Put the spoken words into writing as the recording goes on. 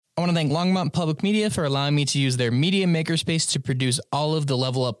I want to thank Longmont Public Media for allowing me to use their media makerspace to produce all of the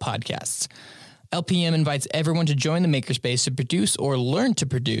Level Up podcasts. LPM invites everyone to join the makerspace to produce or learn to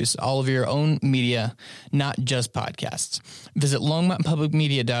produce all of your own media, not just podcasts. Visit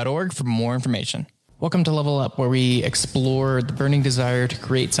longmontpublicmedia.org for more information. Welcome to Level Up, where we explore the burning desire to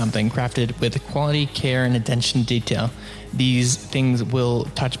create something crafted with quality, care, and attention to detail. These things will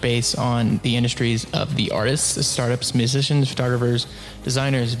touch base on the industries of the artists, startups, musicians, photographers,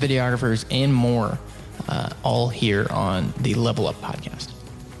 designers, videographers, and more, all here on the Level Up podcast.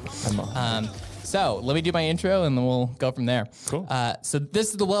 So let me do my intro and then we'll go from there. Cool. So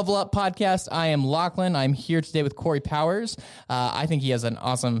this is the Level Up podcast. I am Lachlan. I'm here today with Corey Powers. I think he has an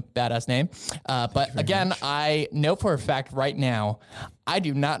awesome, badass name. But again, much. I know for a fact right now, I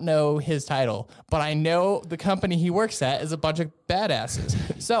do not know his title, but I know the company he works at is a bunch of badasses.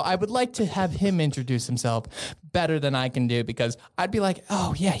 So I would like to have him introduce himself better than I can do, because I'd be like,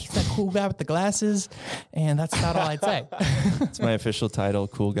 oh yeah, he's that cool guy with the glasses. And that's not all I'd say. It's my official title,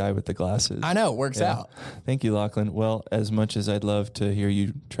 cool guy with the glasses. I know, it works out. Thank you, Lachlan. Well, as much as I'd love to hear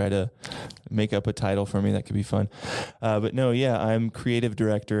you try to make up a title for me, that could be fun. But no, yeah, I'm creative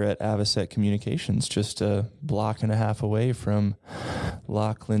director at Avocet Communications, just a block and a half away from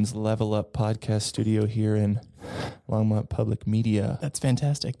Lachlan's Level Up podcast studio here in Longmont Public Media. That's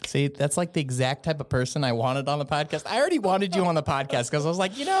fantastic. See, that's like the exact type of person I wanted on the podcast. I already wanted you on the podcast because I was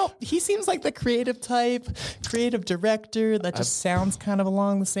like, he seems like the creative type, creative director that just sounds kind of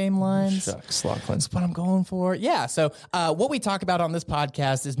along the same lines. Shucks, Lachlan. That's what I'm going for. Yeah. So what we talk about on this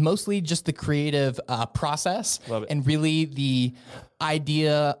podcast is mostly just the creative process. Love it. And really the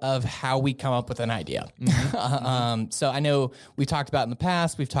idea of how we come up with an idea. Mm-hmm. So I know we've talked about in the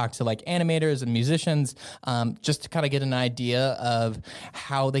past, we've talked to like animators and musicians, just to kind of get an idea of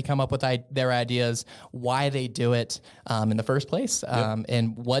how they come up with their ideas, why they do it in the first place,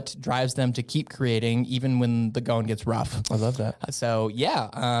 and what drives them to keep creating even when the going gets rough. I love that. So yeah,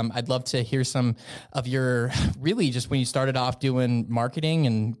 I'd love to hear some of your, really just when you started off doing marketing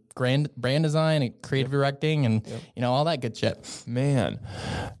and brand design and creative directing and all that good shit. Man,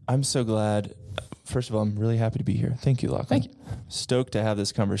 I'm so glad. First of all, I'm really happy to be here. Thank you, Lachlan. Thank you. Stoked to have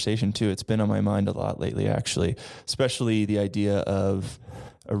this conversation too. It's been on my mind a lot lately, actually, especially the idea of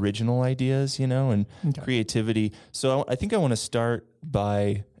original ideas, and creativity. So I think I want to start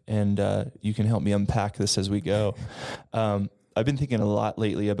by, and you can help me unpack this as we go. I've been thinking a lot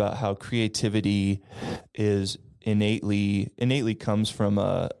lately about how creativity is innately comes from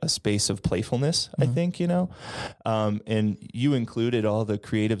a space of playfulness, I think, and you included all the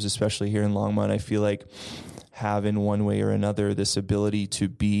creatives, especially here in Longmont, I feel like have in one way or another this ability to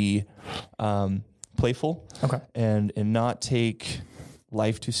be playful and not take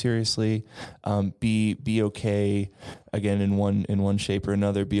life too seriously, be okay, again, in one shape or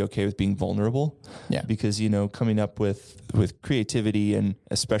another, be okay with being vulnerable. Yeah. Because, coming up with creativity and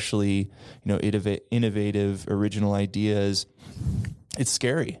especially, innovative, original ideas, it's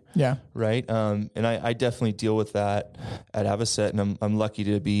scary. Yeah. Right. And I definitely deal with that at Avocet, and I'm lucky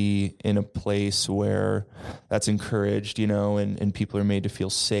to be in a place where that's encouraged, and people are made to feel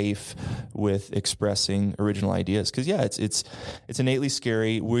safe with expressing original ideas. Cause it's innately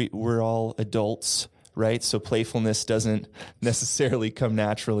scary. We're all adults, right? So playfulness doesn't necessarily come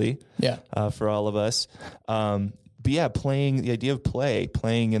naturally for all of us. But yeah, the idea of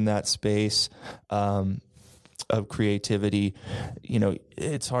playing in that space, of creativity,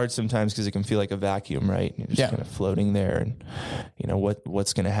 it's hard sometimes because it can feel like a vacuum, right? You're just kind of floating there, and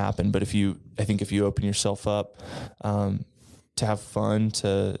what's going to happen. But if you open yourself up, to have fun,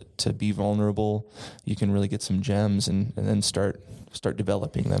 to be vulnerable, you can really get some gems and then start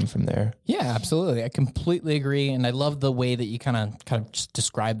developing them from there. Yeah, absolutely. I completely agree. And I love the way that you kind of just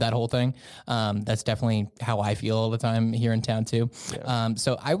describe that whole thing. That's definitely how I feel all the time here in town too. Yeah.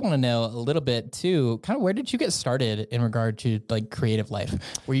 So I want to know a little bit too, kind of where did you get started in regard to like creative life?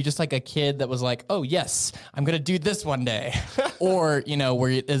 Were you just like a kid that was like, oh yes, I'm going to do this one day? Or,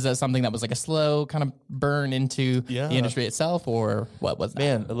 is that something that was like a slow kind of burn into the industry itself, or what was that?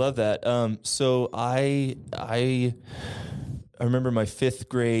 Man, I love that. So I remember my 5th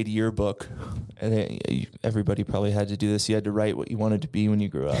grade yearbook, and everybody probably had to do this. You had to write what you wanted to be when you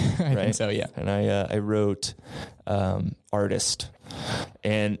grew up, right? I think so, yeah. And I wrote artist,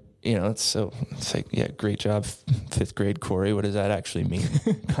 and it's like, yeah, great job, 5th grade, Corey. What does that actually mean?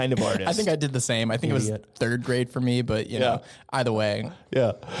 Kind of artist. I think I did the same. I think it was 3rd grade for me, but either way.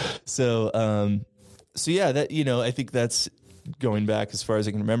 Yeah. So yeah, that I think that's going back as far as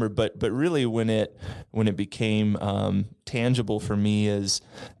I can remember, but really when it became tangible for me is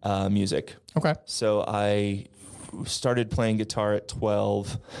music. Okay. So I started playing guitar at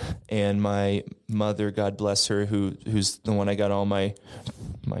 12, and my mother, God bless her, who's the one I got all my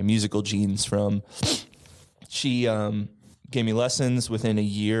musical genes from, she gave me lessons. Within a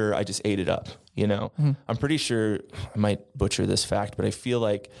year, I just ate it up. I'm pretty sure, I might butcher this fact, but I feel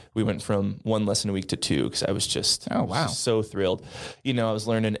like we went from one lesson a week to 2 because I was just so thrilled. I was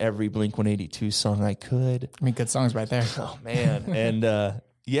learning every Blink-182 song I could. I mean, good songs right there. Oh, man. And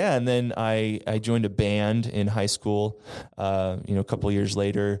and then I joined a band in high school. A couple of years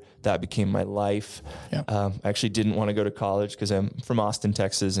later, that became my life. Yeah. I actually didn't want to go to college because I'm from Austin,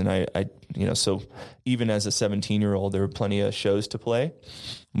 Texas, and I so even as a 17-year-old, there were plenty of shows to play,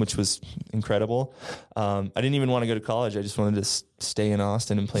 which was incredible. I didn't even want to go to college. I just wanted to stay in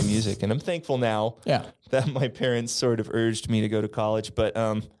Austin and play music. And I'm thankful now that my parents sort of urged me to go to college. But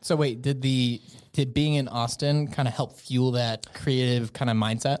so wait, did being in Austin kind of help fuel that creative kind of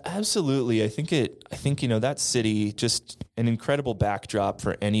mindset? Absolutely. I think that city, just an incredible backdrop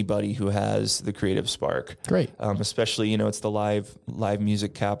for anybody who has the creative spark. Great. Especially, it's the live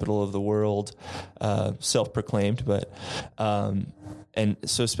music capital of the world, self-proclaimed, but and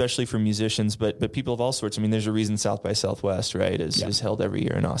so especially for musicians, but people of all sorts. I mean, there's a reason South by Southwest, right, is held every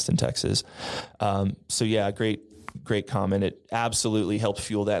year in Austin, Texas. Great comment. It absolutely helped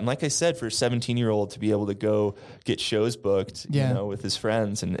fuel that. And like I said, for a 17-year-old to be able to go get shows booked, with his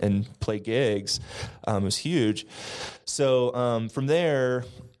friends and play gigs, was huge. So from there,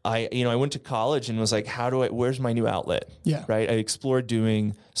 I went to college and was like, where's my new outlet? Yeah. Right. I explored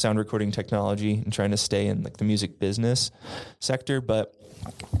doing sound recording technology and trying to stay in like the music business sector, but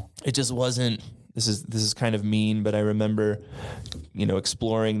it just wasn't. This is kind of mean, but I remember,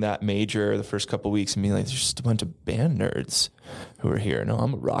 exploring that major the first couple of weeks and being like, there's just a bunch of band nerds who are here. No,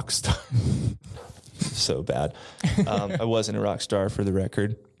 I'm a rock star. So bad. I wasn't a rock star, for the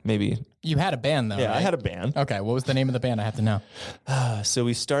record. Maybe. You had a band, though, Yeah, right? I had a band. Okay, what was the name of the band? I have to know. So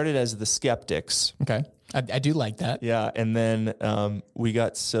we started as the Skeptics. Okay. I do like that. Yeah, and then we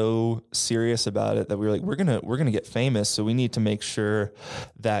got so serious about it that we were like, we're gonna get famous, so we need to make sure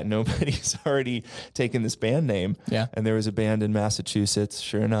that nobody's already taken this band name. Yeah. And there was a band in Massachusetts,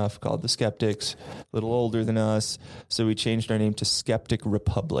 sure enough, called the Skeptics, a little older than us, so we changed our name to Skeptic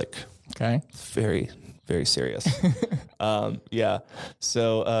Republic. Okay. Very, very serious.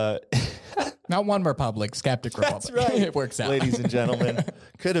 So. Not One Republic, Skeptic Republic. That's right. It works out. Ladies and gentlemen.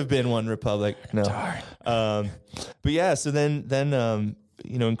 Could have been One Republic. No. Darn. But yeah, so then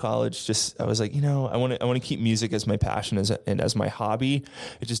in college, I was like, I want to keep music as my passion and as my hobby.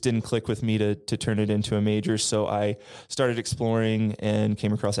 It just didn't click with me to turn it into a major. So I started exploring and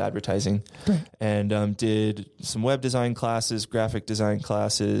came across advertising. Great. And did some web design classes, graphic design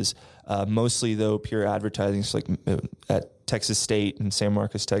classes, mostly though pure advertising. So like at Texas State in San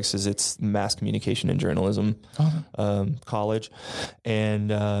Marcos, Texas, it's mass communication and journalism college,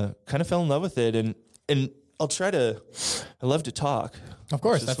 and kind of fell in love with it. And I love to talk. Of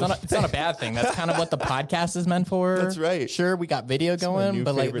course, it's not a bad thing. That's kind of what the podcast is meant for. That's right. Sure, we got video going,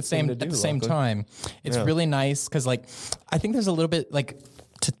 but like at the same time, it's really nice because like I think there's a little bit like,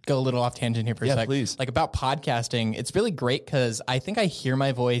 to go a little off tangent here for a sec. Please. Like about podcasting, it's really great because I think I hear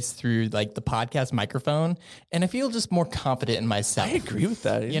my voice through like the podcast microphone, and I feel just more confident in myself. I agree with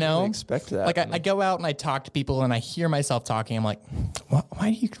that. I didn't really expect that. Like I go out and I talk to people and I hear myself talking. I'm like, why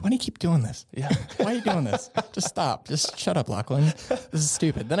do you keep doing this? Yeah. Why are you doing this? Just stop. Just shut up, Lachlan. This is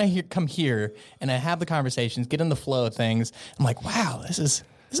stupid. Then I come here and I have the conversations, get in the flow of things. I'm like, wow, this is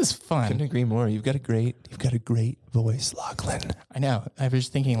fun. Couldn't agree more. You've got a great voice, Lachlan. I know. I was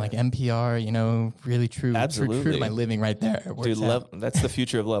just thinking like NPR, really true. Absolutely. True to my living right there. Dude, that's the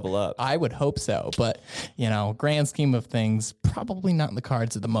future of Level Up. I would hope so. But, grand scheme of things, probably not in the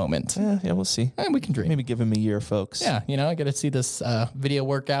cards at the moment. Yeah, we'll see. We can dream. Maybe give him a year, folks. Yeah, I got to see this video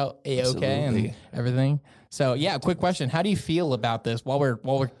workout A-OK and everything. So yeah, quick question. How do you feel about this while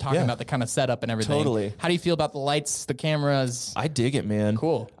we're talking about the kind of setup and everything? Totally. How do you feel about the lights, the cameras? I dig it, man.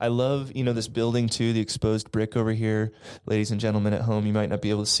 Cool. I love, this building too, the exposed brick over here. Ladies and gentlemen at home, you might not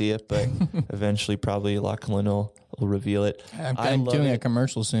be able to see it, but eventually probably Lachlan will reveal it. I'm doing a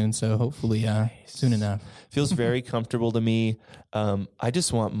commercial soon, so hopefully soon enough. Feels very comfortable to me. I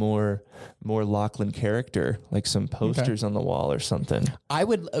just want more Lachlan character, like some posters on the wall or something. I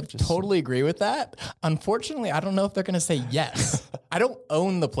would totally agree with that. Unfortunately, I don't know if they're going to say yes. I don't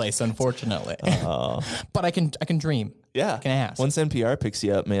own the place, unfortunately, but I can dream. Yeah. I can ask. Once NPR picks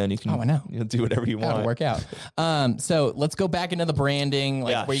you up, man, you can. I know. You'll do whatever you want. It'll work out. So let's go back into the branding,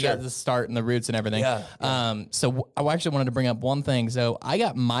 like where you got the start and the roots and everything. So I actually wanted to bring up one thing. So I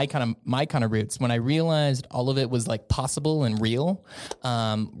got my kind of roots when I realized all of it was like possible and real.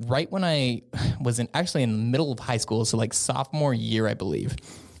 Right when I was actually in the middle of high school, so like sophomore year, I believe.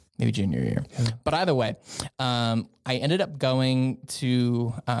 Maybe junior year. But either way, I ended up going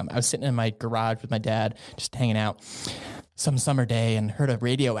to, I was sitting in my garage with my dad, just hanging out some summer day and heard a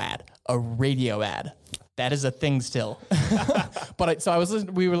radio ad. That is a thing still. But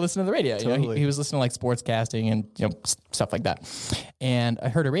we were listening to the radio. Totally. You know, he was listening to like sportscasting and stuff like that. And I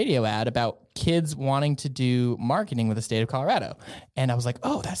heard a radio ad about kids wanting to do marketing with the state of Colorado. And I was like,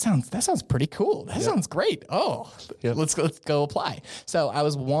 oh, that sounds pretty cool. That sounds great. Oh, let's go apply. So I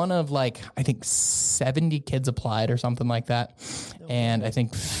was one of like, I think 70 kids applied or something like that. And I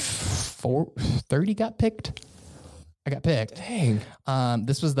think 30 got picked. I got picked. Dang.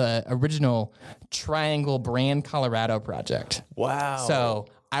 This was the original Triangle Brand Colorado project. Wow. So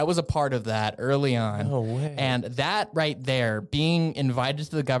I was a part of that early on. No way. And that right there, being invited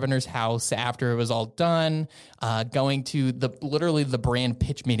to the governor's house after it was all done, going to literally the brand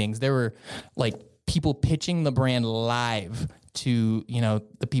pitch meetings. There were like people pitching the brand live to,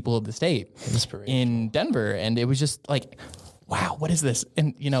 the people of the state in Denver. And it was just like, wow, what is this?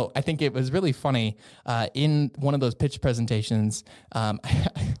 And, I think it was really funny. In one of those pitch presentations,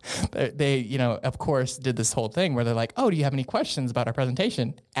 they, of course, did this whole thing where they're like, oh, do you have any questions about our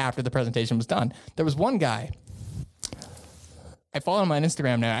presentation after the presentation was done? There was one guy. I follow him on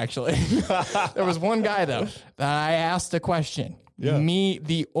Instagram now, actually. There was one guy, though, that I asked a question. Yeah. Me,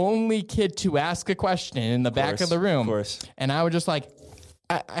 the only kid to ask a question in the back of the room. Of course. And I was just like,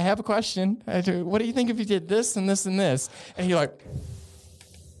 I have a question. What do you think if you did this and this and this? And you're like,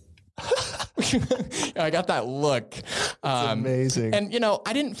 I got that look. That's amazing. And,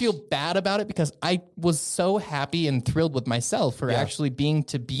 I didn't feel bad about it because I was so happy and thrilled with myself for actually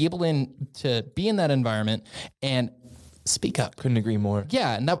to be able to be in that environment and speak up. Couldn't agree more.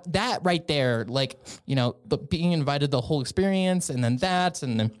 Yeah. And that right there, like, being invited, the whole experience, and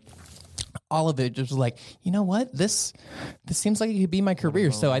then all of it just was like, you know what? This seems like it could be my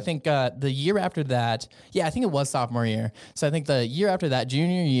career. So I think the year after that, I think it was sophomore year. So I think the year after that,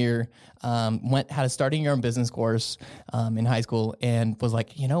 junior year, had a starting your own business course in high school, and was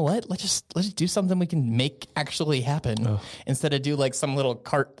like, you know what? Let's just do something we can make actually happen instead of do like some little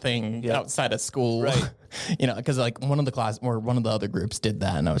cart thing outside of school. Right. Because like one of the other groups did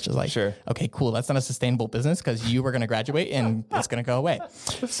that, and I was just like, sure, okay, cool. That's not a sustainable business because you were going to graduate and it's going to go away.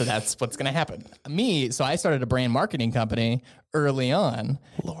 So that's what's going to happen. So I started a brand marketing company early on.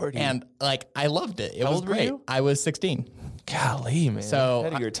 Lordy. And like, I loved it. It was great. You? I was 16. Golly, man. So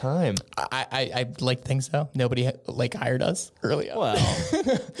ahead of your time. I like think so. Nobody hired us early on. Well,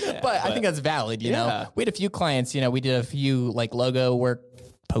 but I think that's valid. You know, we had a few clients. We did a few like logo work,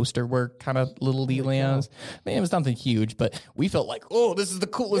 poster work, kind of little deals. I mean, it was nothing huge, but we felt like, oh, this is the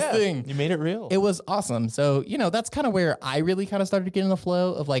coolest thing. You made it real. It was awesome. So, that's kind of where I really kind of started to get in the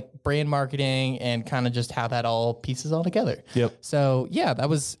flow of like brand marketing and kind of just how that all pieces all together. Yep. So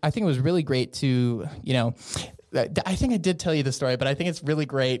I think it was really great to, I think I did tell you the story, but I think it's really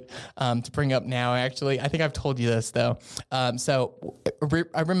great to bring up now, actually. I think I've told you this, though. So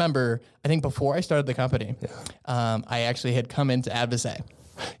I remember, I think before I started the company, I actually had come into Advocate.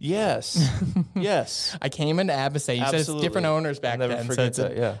 Yes. Yes. I came into Advocate. You said it's different owners back then, so it's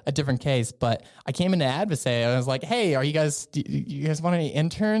a different case. But I came into Advocate and I was like, hey, do you guys want any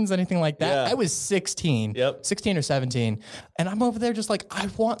interns, anything like that? Yeah. I was 16, 16 or 17. And I'm over there just like, I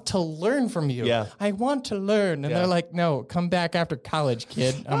want to learn from you. Yeah. I want to learn. And they're like, no, come back after college,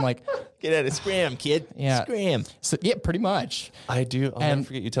 kid. I'm like, get out of Scram, kid. Yeah. Scram. So, yeah, pretty much. I do. I'll never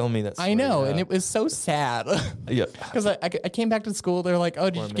forget you telling me that story. I know. And it was so sad. Yeah. Because I came back to school. They're like, oh,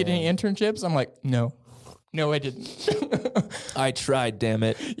 did you get any internships? I'm like, no. No, I didn't. I tried, damn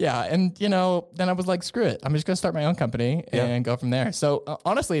it. Yeah. And, then I was like, screw it. I'm just going to start my own company and go from there. So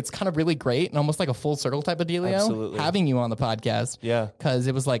honestly, it's kind of really great and almost like a full circle type of dealio. Absolutely. Having you on the podcast. Yeah. Because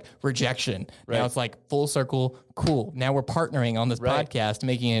it was like rejection. Right. Now it's like full circle. Cool. Now we're partnering on this podcast,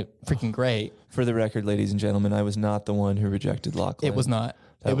 making it freaking great. For the record, ladies and gentlemen, I was not the one who rejected Lachlan. It was not.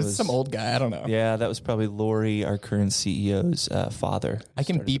 It was some old guy. I don't know. Yeah, that was probably Lori, our current CEO's father. I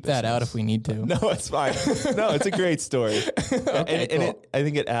can beep that out if we need to. No, it's fine. No, it's a great story. I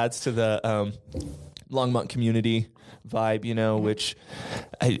think it adds to the Longmont community vibe, you know, which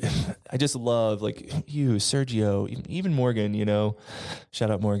I just love, like you, Sergio, even Morgan, you know,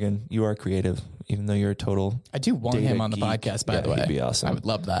 shout out Morgan. You are creative, even though you're a total. I do want him on the geek. podcast, by the way. He'd be awesome. I would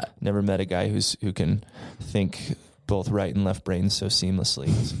love that. Never met a guy who can think both right and left brains so seamlessly.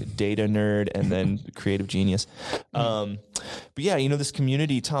 He's a data nerd and then creative genius. But yeah, you know, this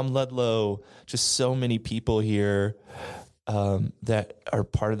community, Tom Ludlow, just so many people here that are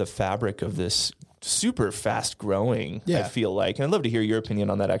part of the fabric of this super fast growing, I feel like. And I'd love to hear your opinion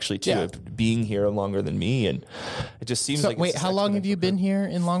on that actually too, being here longer than me. And it just seems like... Wait, how long have you been here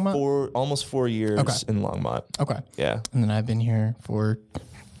in Longmont? Almost 4 years in Longmont. Okay. Yeah. And then I've been here for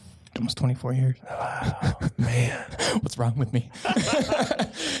almost 24 years. Wow, man. What's wrong with me?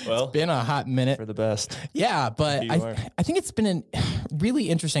 Well, it's been a hot minute. For the best. Yeah, but I think it's been really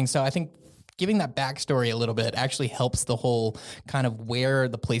interesting. So I think giving that backstory a little bit actually helps the whole kind of where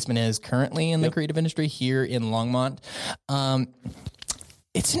the placement is currently in the creative industry here in Longmont.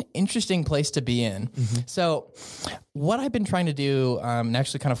 It's an interesting place to be in. So what I've been trying to do and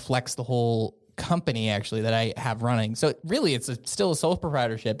actually kind of flex the whole company actually that I have running. So really it's still a sole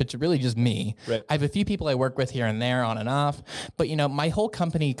proprietorship. It's really just me. Right. I have a few people I work with here and there on and off, but you know, my whole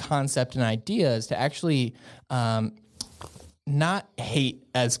company concept and idea is to actually, not hate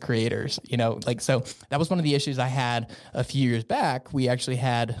as creators, you know, like, so that was one of the issues I had a few years back. We actually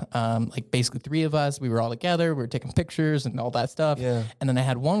had, like basically 3 of us, we were all together, we were taking pictures and all that stuff. Yeah. And then I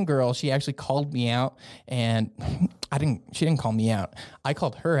had one girl, she actually called me out and she didn't call me out. I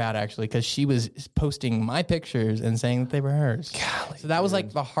called her out actually, cause she was posting my pictures and saying that they were hers. Golly, so that was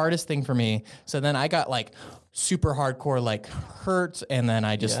like the hardest thing for me. So then I got like super hardcore, like hurt. And then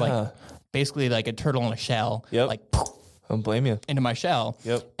I just like basically like a turtle in a shell, like don't blame you. into my shell,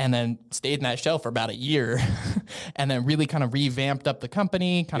 and then stayed in that shell for about a year, and then really kind of revamped up the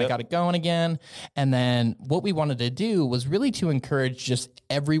company, kind of got it going again. And then what we wanted to do was really to encourage just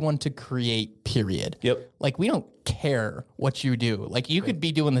everyone to create, period. Like, we don't care what you do. Like, you could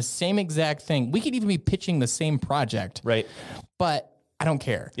be doing the same exact thing. We could even be pitching the same project. Right. But I don't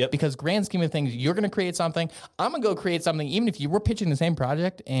care. Because grand scheme of things, you're going to create something. I'm going to go create something. Even if you were pitching the same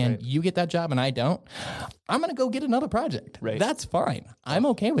project and you get that job and I don't, I'm going to go get another project. That's fine. I'm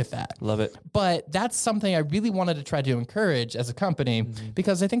okay with that. Love it. But that's something I really wanted to try to encourage as a company,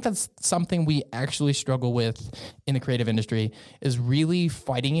 because I think that's something we actually struggle with in the creative industry, is really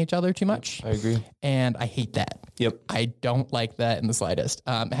fighting each other too much. I agree. And I hate that. I don't like that in the slightest.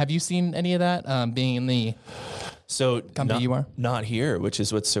 Have you seen any of that being in the... So company you are? Not here, which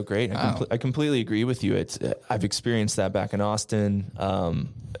is what's so great. I completely agree with you. I've experienced that back in Austin,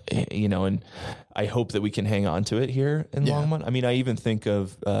 you know, and I hope that we can hang on to it here in Longmont. I mean, I even think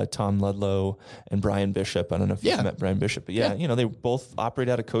of Tom Ludlow and Brian Bishop. I don't know if you've met Brian Bishop, but you know, they both operate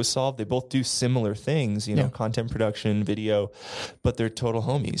out of CoSolve. They both do similar things, you know, content production, video, but they're total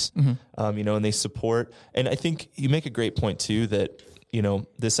homies, you know, and they support. And I think you make a great point too, that, you know,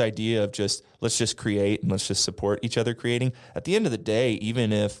 this idea of just, let's just create and let's just support each other creating. At the end of the day,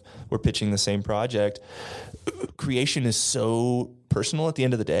 even if we're pitching the same project, creation is so personal at the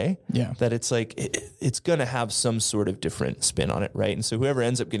end of the day that it's like, it's going to have some sort of different spin on it. Right. And so whoever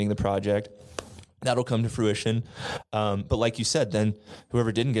ends up getting the project, that'll come to fruition. But like you said, then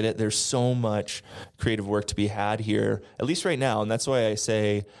whoever didn't get it, there's so much creative work to be had here, at least right now. And that's why I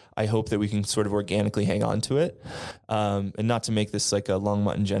say, I hope that we can sort of organically hang on to it. And not to make this like a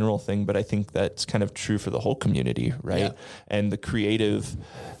Longmont in general thing, but I think that's kind of true for the whole community, right? And the creative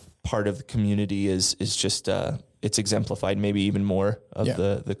part of the community is just, it's exemplified maybe even more of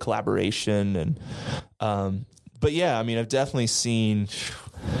the collaboration. And, but yeah, I mean, I've definitely seen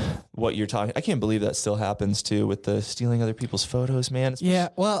what you're talking. I can't believe that still happens too, with the stealing other people's photos, man.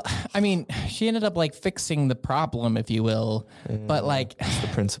 Well, I mean, she ended up like fixing the problem, if you will, but like that's the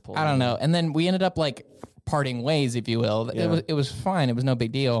principle. I don't know. And then we ended up like parting ways, if you will. It was fine. It was no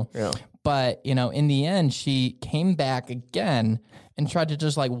big deal. But you know, in the end, she came back again and tried to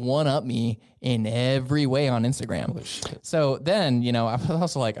just like one up me in every way on Instagram. So then, you know, I was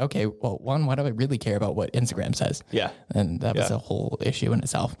also like, okay, well, one, why do I really care about what Instagram says? And that was a whole issue in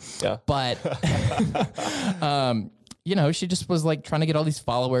itself. But, you know, she just was like trying to get all these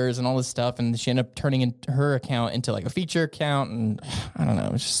followers and all this stuff. And she ended up turning her account into like a feature account. And I don't know,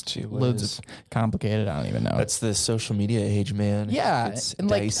 it was just loads of complicated. I don't even know. That's the social media age, man. It's and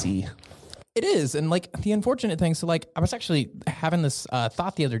dicey. It is. And like the unfortunate thing, so like I was actually having this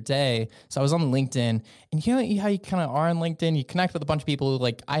thought the other day. So I was on LinkedIn, and you know how you kind of are on LinkedIn, you connect with a bunch of people.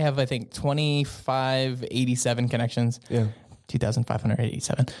 Like I have, I think 2587 connections. Do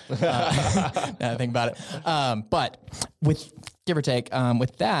 2,587. Now I think about it. But with give or take,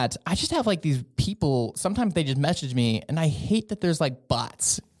 with that, I just have like these people, sometimes they just message me, and I hate that there's like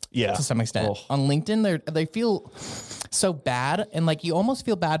bots. Yeah. To some extent. On LinkedIn, they feel so bad, and like you almost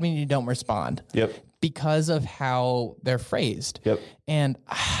feel bad when you don't respond. Yep. Because of how they're phrased. Yep. And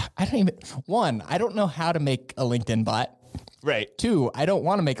I don't know how to make a LinkedIn bot. Right. 2, I don't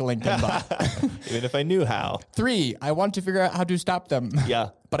want to make a LinkedIn bot. Even if I knew how. 3, I want to figure out how to stop them. Yeah.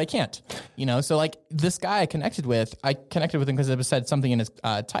 But I can't, so like this guy I connected with him because it said something in his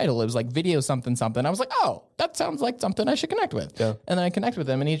title. It was like video something. I was like, oh, that sounds like something I should connect with. Yeah. And then I connect with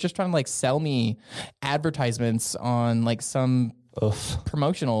him, and he's just trying to like sell me advertisements on like some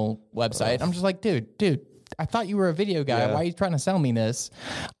promotional website. I'm just like, dude, I thought you were a video guy. Yeah. Why are you trying to sell me this?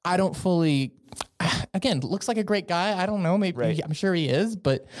 I don't fully. Again, looks like a great guy. I don't know. Maybe I'm sure he is,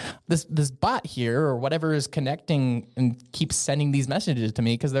 but this bot here or whatever is connecting and keeps sending these messages to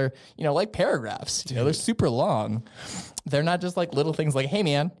me because they're like paragraphs. They're super long. They're not just like little things like, hey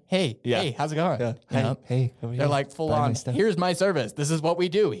man, hey, how's it going? Yeah. Hey, they're like full on. Here's my service. This is what we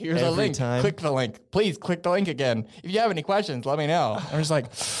do. Here's a link. Click the link. Please click the link again. If you have any questions, let me know. I'm just like,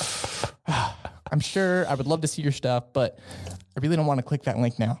 I'm sure I would love to see your stuff, but I really don't want to click that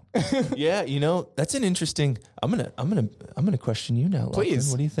link now. Yeah, that's an interesting. I'm gonna question you now, Lachlan.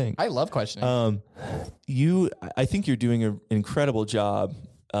 Please. What do you think? I love questioning. I think you're doing an incredible job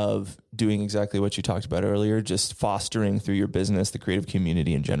of doing exactly what you talked about earlier, just fostering through your business the creative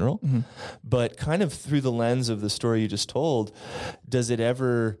community in general. Mm-hmm. But kind of through the lens of the story you just told, does it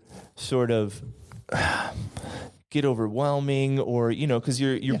ever sort of get overwhelming, or because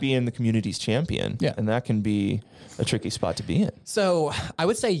you're being the community's champion, and that can be a tricky spot to be in? So I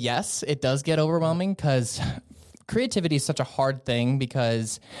would say yes, it does get overwhelming because creativity is such a hard thing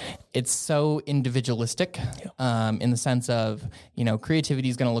because it's so individualistic, in the sense of, creativity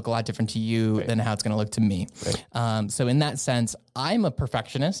is going to look a lot different to you than how it's going to look to me. Right. So in that sense, I'm a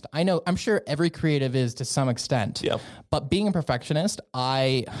perfectionist. I'm sure every creative is to some extent, but being a perfectionist,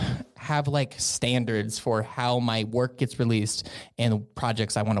 I have like standards for how my work gets released and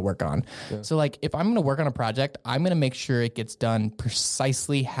projects I want to work on. Yeah. So like if I'm going to work on a project, I'm going to make sure it gets done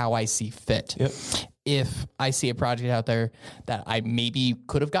precisely how I see fit. Yep. If I see a project out there that I maybe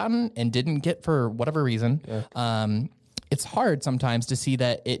could have gotten and didn't get for whatever reason, it's hard sometimes to see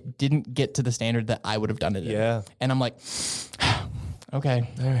that it didn't get to the standard that I would have done it in. And I'm like, okay.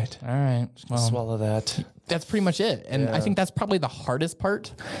 All right. Well, swallow that. That's pretty much it. And I think that's probably the hardest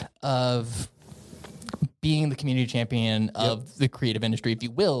part of being the community champion of the creative industry, if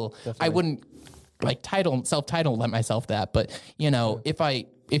you will. Definitely. I wouldn't like self-title let myself that, but if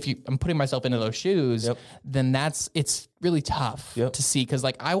I'm putting myself into those shoes, then it's really tough to see. Cause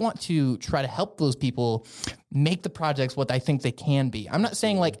like, I want to try to help those people make the projects what I think they can be. I'm not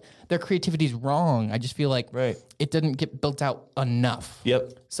saying like their creativity is wrong. I just feel like it didn't get built out enough.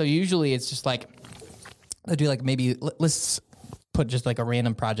 Yep. So usually it's just like, I do like, maybe let's put just like a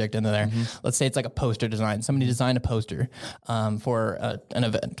random project into there. Mm-hmm. Let's say it's like a poster design. Somebody designed a poster for an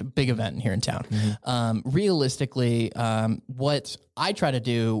event, a big event here in town. Mm-hmm. Realistically, what I try to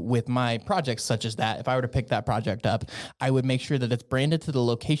do with my projects such as that, if I were to pick that project up, I would make sure that it's branded to the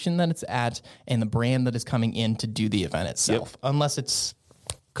location that it's at and the brand that is coming in to do the event itself, unless it's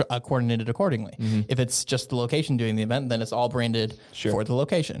coordinated accordingly. Mm-hmm. If it's just the location doing the event, then it's all branded for the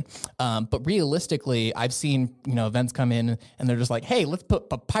location. But realistically, I've seen events come in and they're just like, "Hey, let's put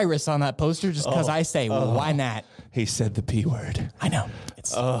papyrus on that poster just because I say, well, why not?" He said the P word. I know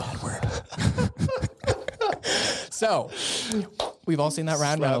it's a bad word. So we've all seen that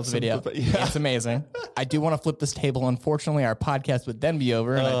Ryan Reynolds video. It's amazing. I do want to flip this table. Unfortunately, our podcast would then be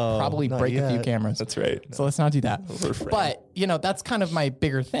over and I'd probably break a few cameras. That's right. So let's not do that. But, that's kind of my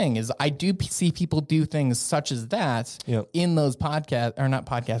bigger thing is I do see people do things such as that in those podcasts, or not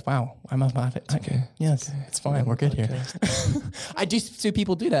podcasts. Wow. I'm a podcast. It's okay. Yes, it's fine. We're good here. I do see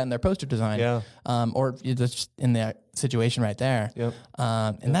people do that in their poster design. Yeah. Or just in that situation right there. Yep.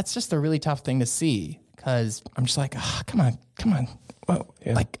 And that's just a really tough thing to see. Because I'm just like, come on. Well,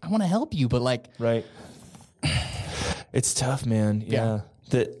 like, I want to help you, but like... Right. It's tough, man. Yeah.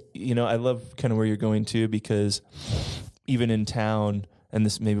 I love kind of where you're going to, because even in town, and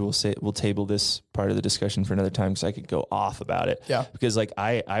this maybe we'll table this part of the discussion for another time because I could go off about it. Yeah. Because like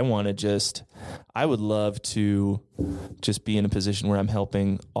I would love to just be in a position where I'm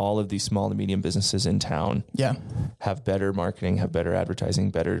helping all of these small to medium businesses in town. Yeah. Have better marketing, have better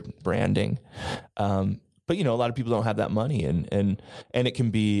advertising, better branding. but a lot of people don't have that money, and it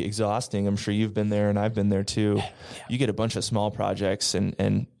can be exhausting. I'm sure you've been there, and I've been there too. Yeah. You get a bunch of small projects,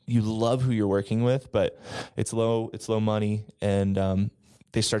 and you love who you're working with, but it's low money, and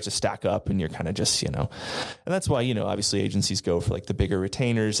they start to stack up, and you're kind of just, and that's why, obviously agencies go for like the bigger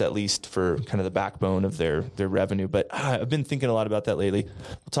retainers, at least for kind of the backbone of their revenue. But I've been thinking a lot about that lately.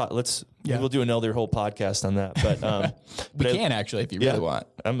 We'll do another whole podcast on that, but we can actually, if you really want.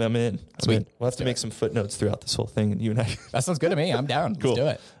 I'm in. Sweet. We'll have to make some footnotes throughout this whole thing. You and I. That sounds good to me. I'm down. Cool.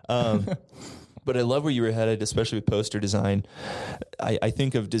 Let's do it. But I love where you were headed, especially with poster design. I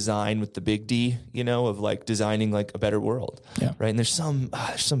think of design with the big D, of like designing like a better world, right? And there's some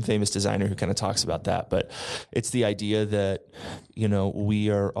famous designer who kind of talks about that, but it's the idea that,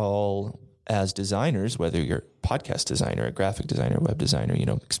 we are all, as designers, whether you're a podcast designer, a graphic designer, web designer,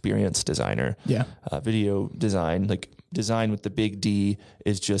 experience designer, video design, like design with the big D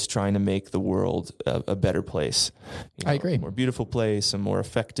is just trying to make the world a better place. I agree. A more beautiful place, a more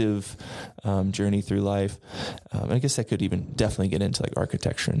effective journey through life. I guess that could even definitely get into like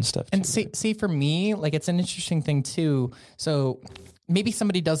architecture and stuff. And see, for me, like it's an interesting thing too. So maybe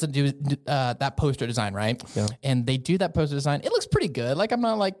somebody doesn't do that poster design, right? Yeah. And they do that poster design. It looks pretty good. Like I'm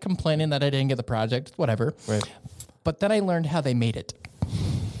not like complaining that I didn't get the project, whatever. Right. But then I learned how they made it.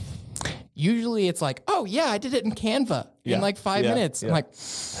 Usually it's like, oh yeah, I did it in Canva in like 5 minutes. I'm like,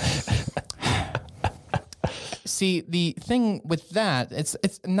 see, the thing with that,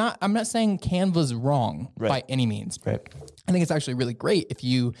 it's not, I'm not saying Canva's wrong by any means. Right. I think it's actually really great if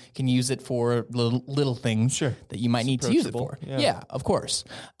you can use it for little things that you might need to use it for. Yeah, of course.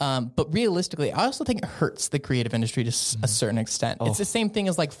 But realistically, I also think it hurts the creative industry to a certain extent. It's the same thing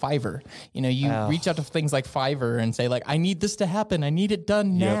as like Fiverr. You reach out to things like Fiverr and say like, I need this to happen. I need it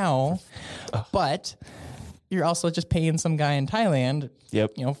done now. But you're also just paying some guy in Thailand,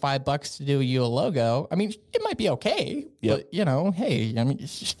 $5 to do you a logo. I mean, it might be okay, but hey, I mean,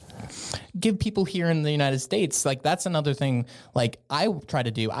 just give people here in the United States, like that's another thing. Like I try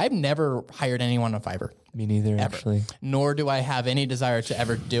to do. I've never hired anyone on Fiverr. Me neither, ever. Actually. Nor do I have any desire to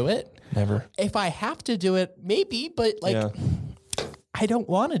ever do it. Never. If I have to do it, maybe, but like I don't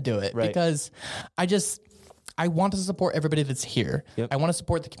want to do it because I want to support everybody that's here. I want to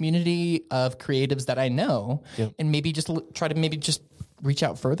support the community of creatives that I know, and maybe just try to reach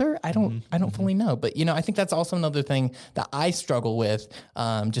out further. I don't fully know, but I think that's also another thing that I struggle with,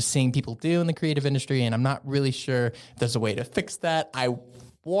 just seeing people do in the creative industry, and I'm not really sure if there's a way to fix that. I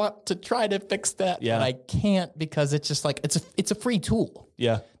want to try to fix that, but I can't because it's just like it's a free tool.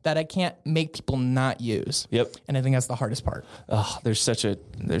 That I can't make people not use. And I think that's the hardest part. Oh, there's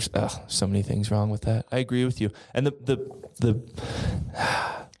so many things wrong with that. I agree with you. And the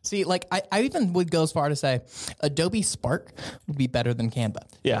see, like I even would go as far to say Adobe Spark would be better than Canva.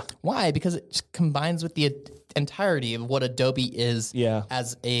 Why? Because it just combines with the entirety of what Adobe is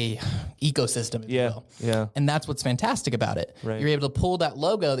as a ecosystem, if you will. And that's what's fantastic about it. You're able to pull that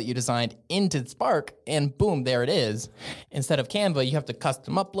logo that you designed into Spark and boom, there it is. Instead of Canva, you have to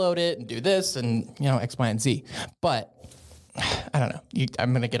custom upload it and do this and X, Y, and Z. But I don't know.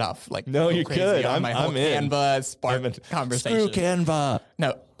 I'm going to get off like no, you could. I'm in. Canva Spark conversation. Screw Canva.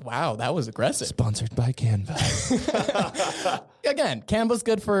 No. Wow, that was aggressive. Sponsored by Canva. Again, Canva's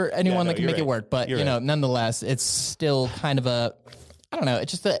good for anyone that can make it work, but nonetheless, it's still kind of I don't know,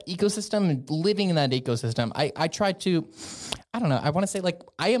 it's just the ecosystem, living in that ecosystem. I try to, I don't know, I want to say like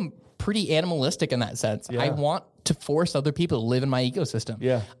I am pretty animalistic in that sense. I want to force other people to live in my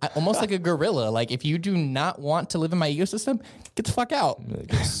ecosystem. Almost like a gorilla. Like if you do not want to live in my ecosystem, get the fuck out.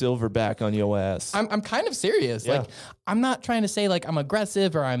 Silverback on your ass. I'm kind of serious. Like I'm not trying to say like I'm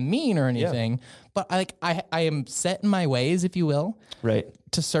aggressive or I'm mean or anything, but I am set in my ways, if you will.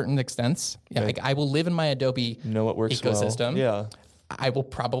 To certain extents. Like I will live in my Adobe what works ecosystem. Well. I will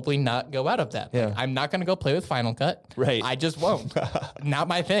probably not go out of that. Like, I'm not going to go play with Final Cut. I just won't. Not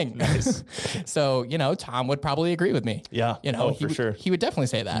my thing. Nice. So, Tom would probably agree with me. For sure. He would definitely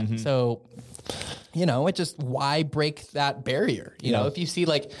say that. So, it just, why break that barrier? You know, if you see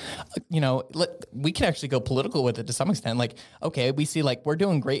like, we can actually go political with it to some extent. Like, okay, we see like, we're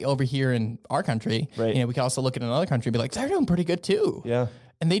doing great over here in our country. We can also look at another country and be like, they're doing pretty good too.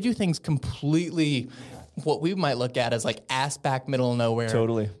 And they do things completely what we might look at as like ass back middle of nowhere.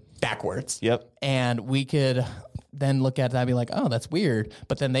 Totally. Backwards. And we could then look at that and be like, oh, that's weird.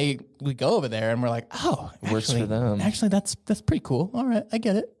 But then we go over there and we're like, oh, it works for them. Actually, that's pretty cool. All right, I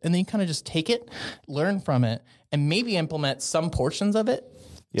get it. And then you kind of just take it, learn from it, and maybe implement some portions of it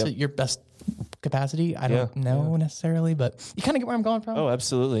to your best capacity. I don't know necessarily, but you kind of get where I'm going from. Oh,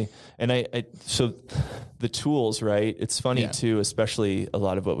 absolutely. And so the tools, right? It's funny too, especially a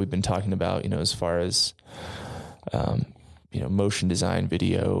lot of what we've been talking about, as far as, motion design,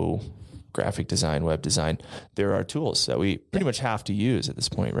 video, graphic design, web design. There are tools that we pretty much have to use at this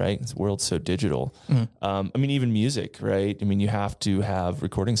point, right? The world's so digital. Even music, right? You have to have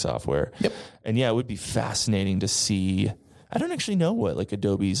recording software. Yep. And it would be fascinating to see. I don't actually know what like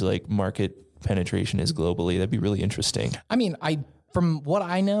Adobe's like market penetration is globally. That'd be really interesting. From what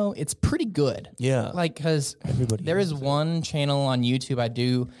I know, it's pretty good. Yeah. Like, because there is one channel on YouTube I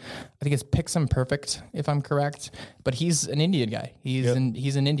think it's Pixum Perfect, if I'm correct. But he's an Indian guy. He's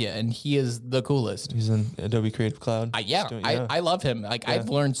in India, and he is the coolest. He's in Adobe Creative Cloud. I love him. Like, I've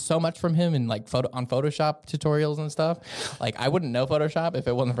learned so much from him in like on Photoshop tutorials and stuff. Like, I wouldn't know Photoshop if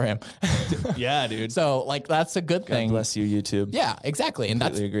it wasn't for him. Yeah, dude. So, like, that's a good thing. God bless you, YouTube. Yeah, exactly. And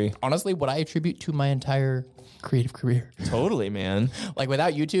that's honestly what I attribute to my entire creative career. Totally, man. Like,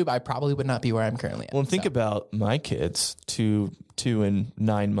 without YouTube, I probably would not be where I'm currently at. Well, think about my kids, 2 and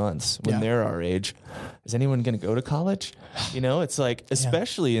 9 months, when they're our age. Is anyone going to go to college? It's like,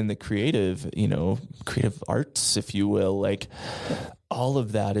 especially in the creative arts, if you will, like all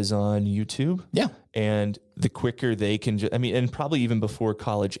of that is on YouTube. Yeah. And the quicker they can, and probably even before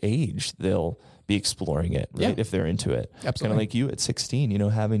college age, they'll be exploring it, right? If they're into it. Absolutely. Kind of like you at 16,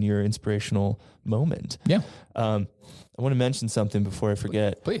 having your inspirational moment. Yeah. I want to mention something before I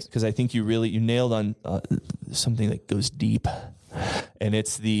forget. Please. Because I think you nailed on something that goes deep. And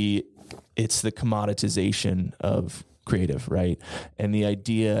it's the commoditization of creative, right? And the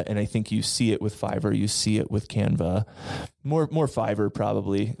idea, and I think you see it with Fiverr, you see it with Canva, more Fiverr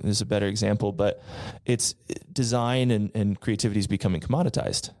probably is a better example, but it's design and creativity is becoming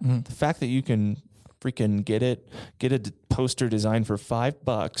commoditized. Mm-hmm. The fact that you can freaking get a poster designed for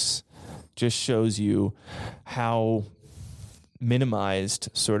 $5 just shows you how minimized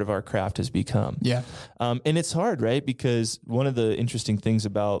sort of our craft has become. Yeah. And it's hard, right? Because one of the interesting things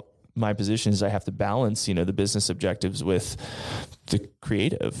about my position is I have to balance, the business objectives with the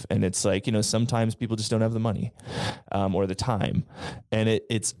creative. And it's like, sometimes people just don't have the money, or the time. And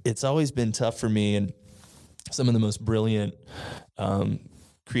it's always been tough for me. And some of the most brilliant,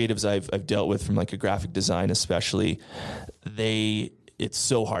 creatives I've dealt with, from like a graphic design, especially, it's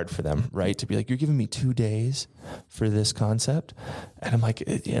so hard for them, right? To be like, you're giving me 2 days for this concept. And I'm like,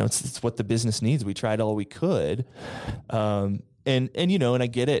 it's what the business needs. We tried all we could. And I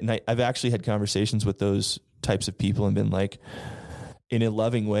get it. And I've actually had conversations with those types of people and been like, in a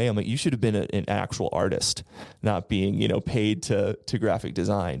loving way, I'm like, you should have been an actual artist, not being, paid to graphic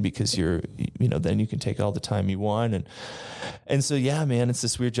design, because then you can take all the time you want. And so, yeah, man, it's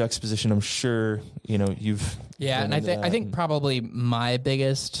this weird juxtaposition. I'm sure, you've. Yeah. And I think probably my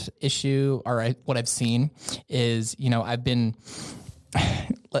biggest issue, or what I've seen is, I've been,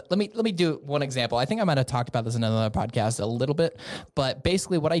 let me do one example. I think I might have talked about this in another podcast a little bit, but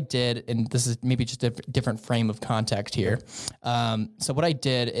basically what I did, and this is maybe just a different frame of context here. So what I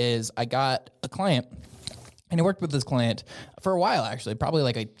did is I got a client, and I worked with this client for a while, actually, probably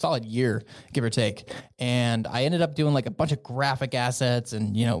like a solid year, give or take. And I ended up doing like a bunch of graphic assets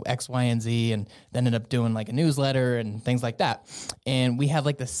and, X, Y, and Z, and then ended up doing like a newsletter and things like that. And we had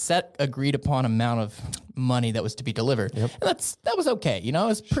like the set agreed upon amount of money that was to be delivered. Yep. And that was okay. It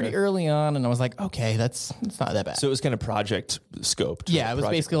was pretty early on, and I was like, okay, that's not that bad. So it was kind of project scoped. Yeah, it was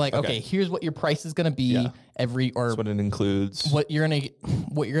basically like, okay, here's what your price is going to be or that's what it includes. What you're going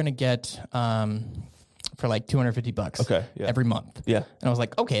to get, for like $250 every month. Yeah. And I was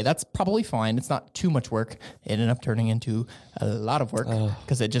like, okay, that's probably fine. It's not too much work. It ended up turning into a lot of work,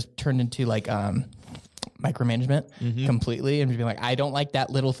 because it just turned into like micromanagement completely, and being like, I don't like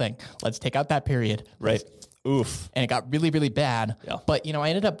that little thing. Let's take out that period. Right. Oof. And it got really, really bad. Yeah. But, I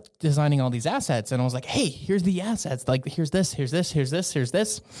ended up designing all these assets, and I was like, hey, here's the assets. Like, here's this, here's this, here's this, here's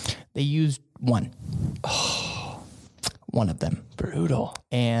this. They used one. One of them. Brutal.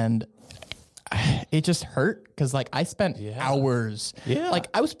 And it just hurt, because like I spent hours. Yeah. Like,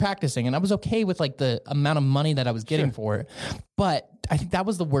 I was practicing, and I was okay with like the amount of money that I was getting for it. But I think that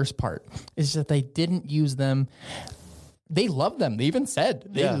was the worst part, is that they didn't use them. They loved them. They even said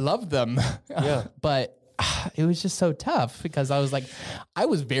they loved them. Yeah. But it was just so tough, because I was like, I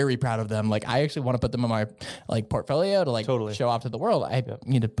was very proud of them. Like, I actually want to put them in my like portfolio to like show off to the world. I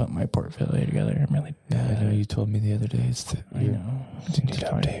need to put my portfolio together. I'm really I know you told me the other day. I know. You need to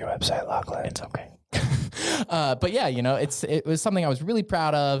update your website, Lachlan. It's okay. But yeah, it was something I was really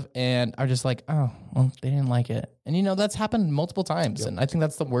proud of, and I was just like, oh, well, they didn't like it. And that's happened multiple times. And I think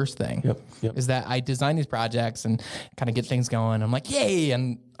that's the worst thing is that I design these projects and kind of get things going. I'm like, yay.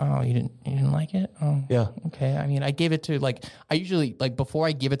 And oh, you didn't like it? Oh, yeah. Okay. I mean, I gave it to I usually before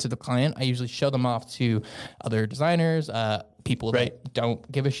I give it to the client, I usually show them off to other designers, people that don't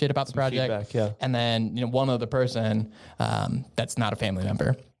give a shit about the project. Feedback, yeah. And then, one other person that's not a family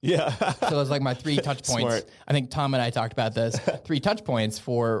member. Yeah. So those my 3 touch points. Smart. I think Tom and I talked about this 3 touch points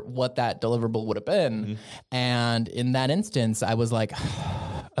for what that deliverable would have been. Mm-hmm. And in that instance, I was like,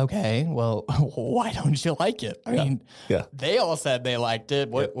 okay, well, why don't you like it? I mean, they all said they liked it.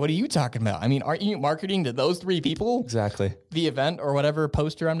 What are you talking about? I mean, aren't you marketing to those 3 people? Exactly. The event or whatever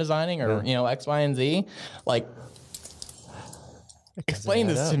poster I'm designing or, X, Y, and Z. Explain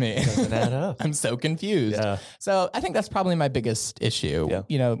this to me. It doesn't add up. I'm so confused. Yeah. So I think that's probably my biggest issue,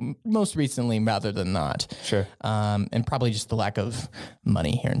 most recently rather than not. Sure. And probably just the lack of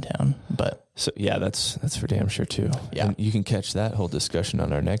money here in town. But so that's for damn sure too. Yeah. And you can catch that whole discussion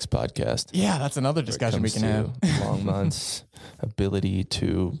on our next podcast. Yeah, that's another discussion we can have. Longmont's ability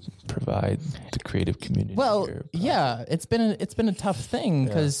to provide the creative community. Well, yeah, it's been a tough thing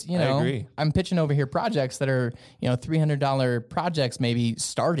because I agree. I'm pitching over here projects that are $300 projects maybe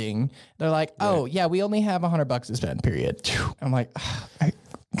starting. They're like, oh yeah, we only have $100 to spend. Period. I'm like,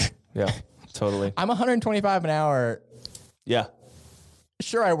 yeah, totally. I'm $125 an hour. Yeah.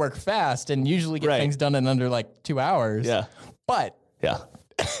 Sure, I work fast and usually get things done in under 2 hours. Yeah. But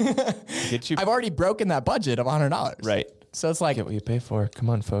I've already broken that budget of $100. Right. So it's like, get what you pay for. Come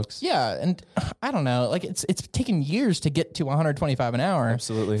on, folks. Yeah, and I don't know. It's taken years to get to $125 an hour.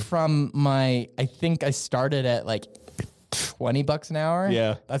 Absolutely. From I think I started at $20 an hour.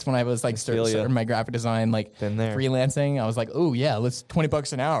 Yeah. That's when I was starting my graphic design, Been there. freelancing. I was like, oh yeah, let's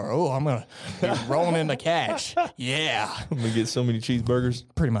 $20 an hour. Oh, I'm going to be rolling into cash. Yeah. I'm going to get so many cheeseburgers.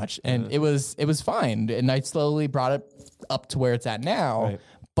 Pretty much. And it was fine. And I slowly brought it up to where it's at now. Right.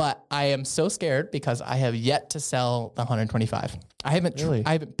 But I am so scared because I have yet to sell the 125. I haven't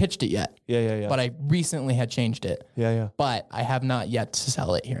I haven't pitched it yet. Yeah. But I recently had changed it. Yeah. But I have not yet to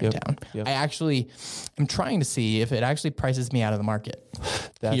sell it here in town. Yep. I actually am trying to see if it actually prices me out of the market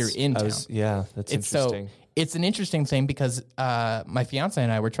here in town. That's interesting. So it's an interesting thing because my fiance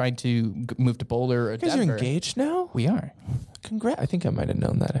and I were trying to move to Boulder or Denver. You guys are engaged now? We are. Congrats. I think I might have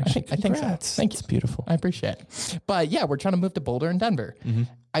known that actually. I think so. Thank you. It's beautiful. I appreciate it. But yeah, we're trying to move to Boulder and Denver. Mm-hmm.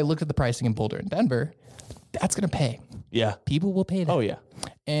 I looked at the pricing in Boulder and Denver. That's going to pay. Yeah. People will pay that. Oh, yeah.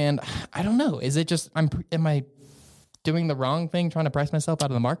 And I don't know. Is it just, am I doing the wrong thing trying to price myself out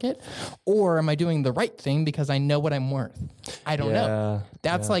of the market? Or am I doing the right thing because I know what I'm worth? I don't know.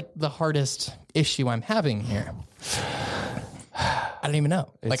 That's the hardest issue I'm having here. I don't even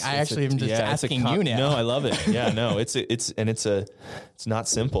know. I actually am just asking you now. No, I love it. Yeah, no, it's not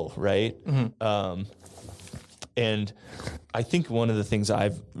simple, right? Mm-hmm. And I think one of the things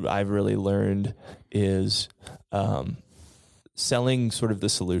I've really learned is selling sort of the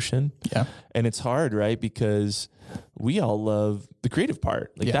solution. Yeah. And it's hard, right? Because we all love the creative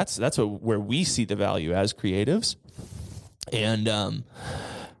part. That's where we see the value as creatives. And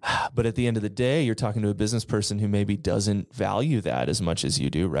but at the end of the day, you're talking to a business person who maybe doesn't value that as much as you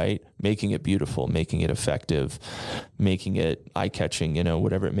do, right? Making it beautiful, making it effective, making it eye-catching,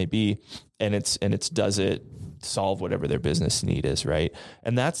 whatever it may be. And does it solve whatever their business need is, right?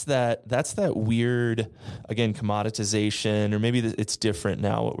 And that's that weird, again, commoditization, or maybe it's different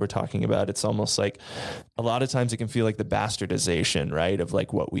now what we're talking about. It's almost like a lot of times it can feel like the bastardization, right, of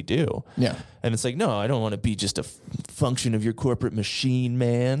what we do. Yeah. And it's like, no, I don't want to be just a function of your corporate machine,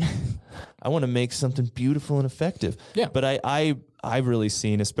 man. I want to make something beautiful and effective. Yeah. But I've really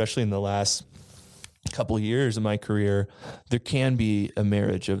seen, especially in the last couple of years of my career, there can be a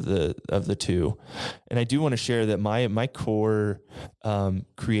marriage of the two. And I do want to share that my core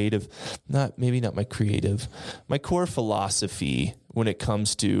creative, my core philosophy when it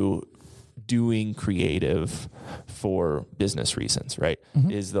comes to doing creative for business reasons, right,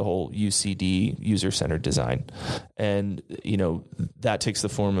 is the whole UCD, user-centered design. And, that takes the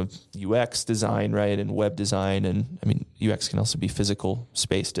form of UX design, right, and web design. And, UX can also be physical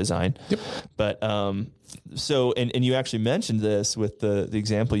space design. Yep. But so, and you actually mentioned this with the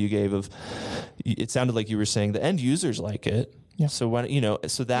example you gave of, it sounded like you were saying the end users like it. Yeah. So why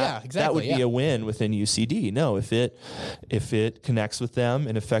that would be a win within UCD. No, if it connects with them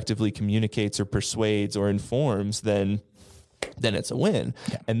and effectively communicates or persuades or informs, then then it's a win.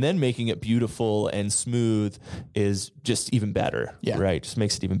 Yeah. And then making it beautiful and smooth is just even better, right? Just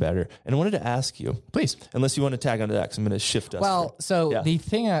makes it even better. And I wanted to ask you, please, unless you want to tag onto that, because I'm going to shift us. Well, the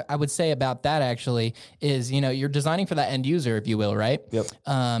thing I would say about that actually is, you're designing for that end user, if you will, right? Yep.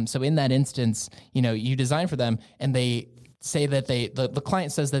 So in that instance, you design for them and they say that the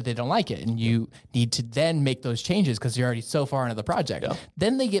client says that they don't like it, and you need to then make those changes because you're already so far into the project. Yeah.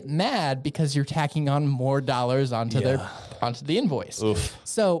 Then they get mad because you're tacking on more dollars onto onto the invoice. Oof.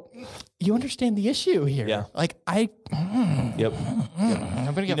 So you understand the issue here. Yeah. Like Yep.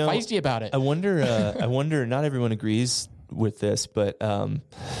 I'm gonna get feisty about it. I wonder, not everyone agrees with this, but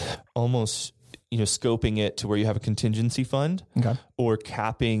almost, scoping it to where you have a contingency fund, or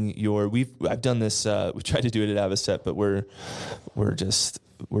capping I've done this, we tried to do it at Avocet, but we're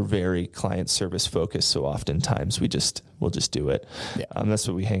very client service focused. So oftentimes we'll just do it. Yeah. That's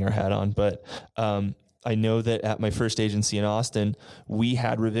what we hang our hat on. But, I know that at my first agency in Austin, we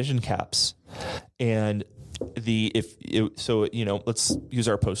had revision caps, and let's use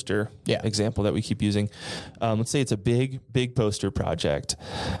our poster example that we keep using. Let's say it's a big poster project.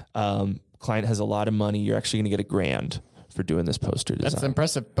 Client has a lot of money. You're actually going to get $1,000 for doing this poster design. That's an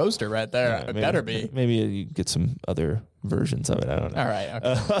impressive poster right there. It better be. Maybe you get some other versions of it. I don't know. All right.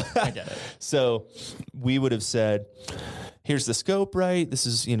 Okay. I get it. So we would have said, here's the scope, right? This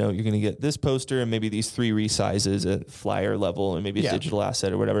is, you're going to get this poster and maybe these 3 resizes at flyer level and maybe a digital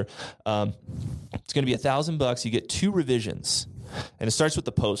asset or whatever. It's going to be $1,000. You get 2 revisions. And it starts with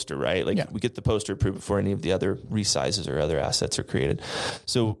the poster, right? We get the poster approved before any of the other resizes or other assets are created.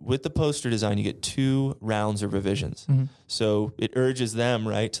 So with the poster design, you get 2 rounds of revisions. Mm-hmm. So it urges them,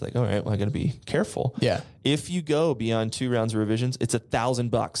 right, to all right, well, I got to be careful. Yeah. If you go beyond 2 rounds of revisions, it's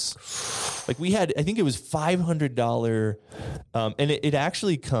 $1,000. We had, I think it was $500. And it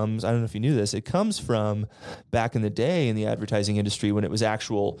actually comes, I don't know if you knew this, it comes from back in the day in the advertising industry when it was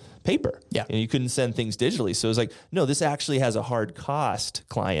actual paper. Yeah. You couldn't send things digitally. So it was no, this actually has a hard cost,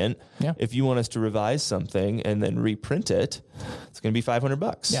 client. Yeah. If you want us to revise something and then reprint it, it's going to be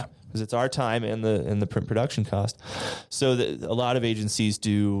 $500. Yeah. Because it's our time and the print production cost. So a lot of agencies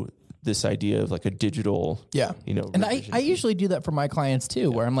do this idea of a digital, and I usually do that for my clients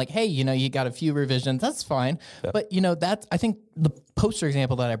too, where I'm like, hey, you got a few revisions, that's fine. Yeah. But that's, I think the poster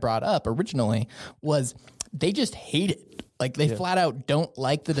example that I brought up originally was they just hate it. They flat out don't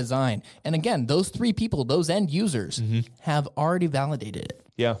like the design. And again, those 3 people, those end users have already validated it.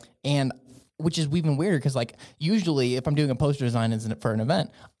 Yeah. And which is even weirder because usually if I'm doing a poster design for an event,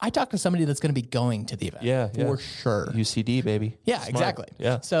 I talk to somebody that's going to be going to the event. For sure. UCD, baby. Yeah, Smart. exactly.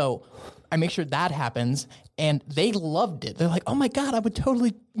 Yeah. So I make sure that happens, and they loved it. They're like, oh my God, I would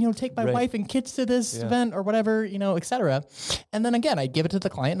totally, take my wife and kids to this event or whatever, et cetera. And then again, I give it to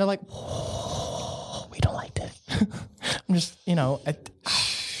the client and they're like, oh, we don't like this. I'm just,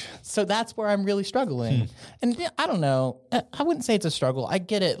 so that's where I'm really struggling. And I don't know. I wouldn't say it's a struggle. I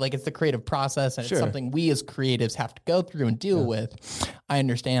get it. It's the creative process and it's something we as creatives have to go through and deal with. I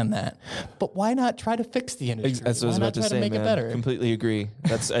understand that. But why not try to fix the industry? That's what I was about to say, make it better? Completely agree.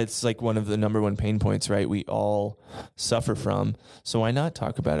 It's one of the number one pain points, right? We all suffer from. So why not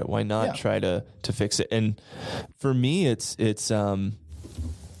talk about it? Why not try to fix it? And for me, it's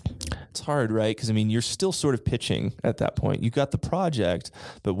hard, right? Because you're still sort of pitching at that point. You got the project,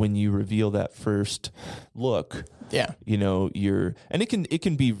 but when you reveal that first look, and it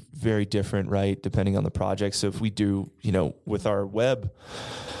can be very different, right? Depending on the project. So if we do, with our web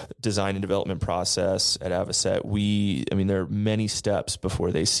design and development process at Avocet, there are many steps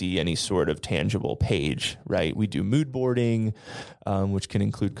before they see any sort of tangible page, right? We do mood boarding, which can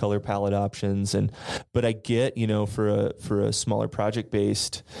include color palette options. But I get, for a smaller project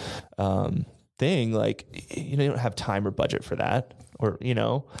based, thing, you don't have time or budget for that, or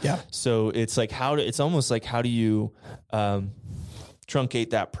so it's it's almost how do you truncate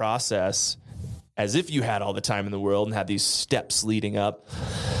that process as if you had all the time in the world and had these steps leading up.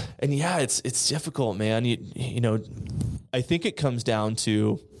 And it's difficult, man. I think it comes down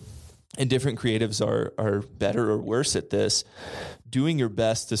to, and different creatives are better or worse at this, doing your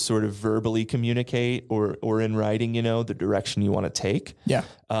best to sort of verbally communicate or in writing, the direction you want to take. Yeah.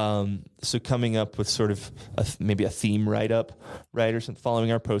 So coming up with sort of maybe a theme write-up, right, or something,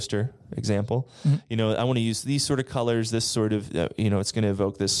 following our poster example. Mm-hmm. I want to use these sort of colors, this sort of, it's going to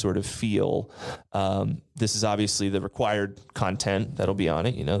evoke this sort of feel. This is obviously the required content that'll be on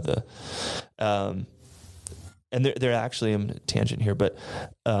it, and they're actually, I'm a tangent here, but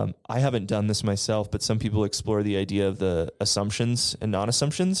I haven't done this myself, but some people explore the idea of the assumptions and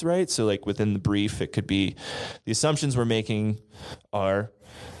non-assumptions, right? So within the brief, it could be the assumptions we're making are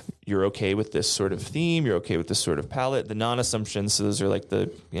you're okay with this sort of theme, you're okay with this sort of palette. The non-assumptions, so those are like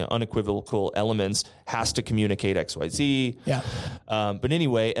the unequivocal elements, has to communicate XYZ. Yeah. But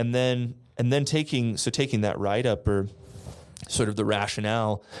anyway, and then taking that write-up or sort of the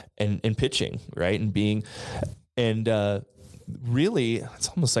rationale and pitching, right? And really, it's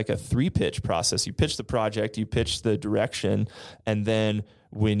almost like a 3-pitch process. You pitch the project, you pitch the direction, and then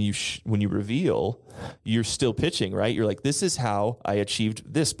when you reveal, you're still pitching, right? You're like, this is how I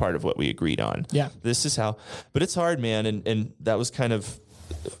achieved this part of what we agreed on. Yeah. This is how, but it's hard, man. And that was kind of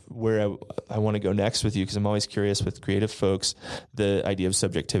where I want to go next with you, because I'm always curious with creative folks, the idea of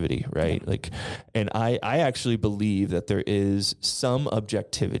subjectivity, right? Like, and I actually believe that there is some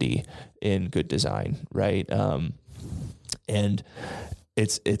objectivity in good design, right? And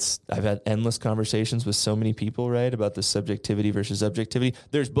I've had endless conversations with so many people, right, about the subjectivity versus objectivity.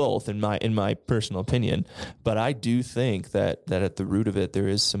 There's both in my personal opinion, but I do think that at the root of it, there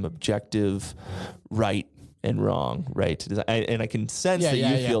is some objective right and wrong, right? To design. And I can sense that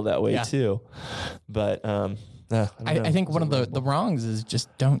you feel that way too. But I think one of the wrongs is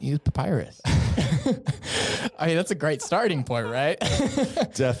just don't use papyrus. I mean, that's a great starting point, right?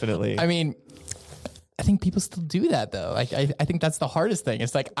 Definitely. I mean, I think people still do that though. Like, I think that's the hardest thing.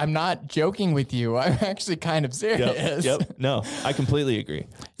 It's like, I'm not joking with you. I'm actually kind of serious. Yep. No, I completely agree.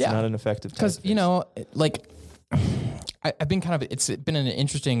 It's not an effective because, like, I've been it's been an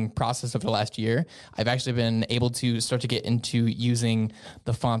interesting process over the last year. I've actually been able to start to get into using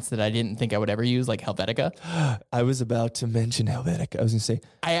the fonts that I didn't think I would ever use, like Helvetica. I was about to mention Helvetica. I was going to say,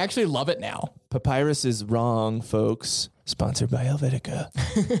 I actually love it now. Papyrus is wrong, folks. Sponsored by Helvetica.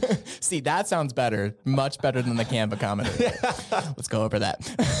 See, that sounds better. Much better than the Canva comment. Let's go over that.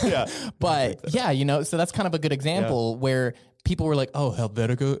 Yeah. But so that's kind of a good example where people were like, oh,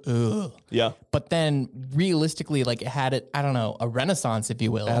 Helvetica, ugh. Yeah. But then realistically, like, it had a renaissance, if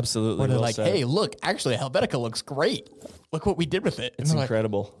you will. Absolutely. Where they're well like, said. hey, look, actually Helvetica looks great. Look what we did with it. It's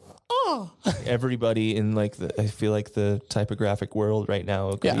incredible. Oh. Everybody in I feel like the typographic world right now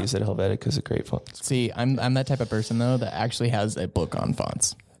agrees that Helvetica is a great font. See, I'm that type of person though that actually has a book on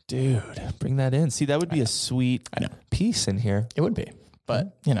fonts. Dude, bring that in. See, that would be a sweet piece in here. It would be.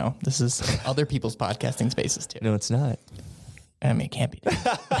 But, this is other people's podcasting spaces too. No, it's not. I mean, it can't be.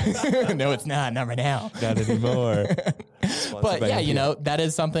 No, it's not. Not right now. Not anymore. But yeah, that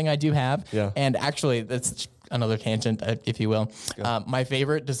is something I do have. Yeah. And actually, that's another tangent, if you will. My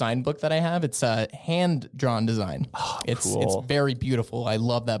favorite design book that I have, it's a hand-drawn design. Oh, It's cool. very beautiful. I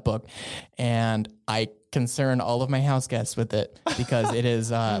love that book. And I concern all of my house guests with it because it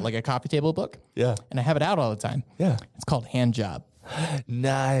is like a coffee table book. Yeah. And I have it out all the time. Yeah. It's called Hand Job.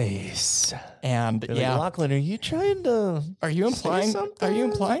 Nice. And You're like, Lachlan, are you trying to? Are you implying something? Are you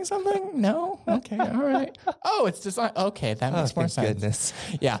implying something? No. Okay. All right. Oh, it's design. Okay, that makes more sense. Goodness.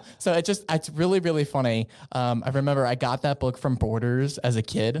 Yeah. So it's really, really funny. I remember I got that book from Borders as a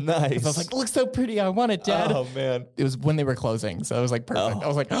kid. Nice. 'Cause I was like, it looks so pretty. I want it, Dad. Oh man. It was when they were closing, so it was like perfect. I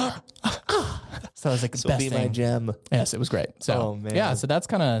was like, so I was like, This the will best be thing. my gem. Yes, it was great. So Oh, man. yeah, so that's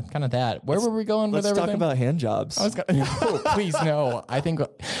kind of that. Where were we going with Let's everything? talk about hand jobs. I was gonna, no, please no. I think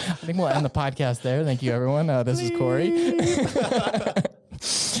we'll end the podcast there. Thank you, everyone. This is Corey.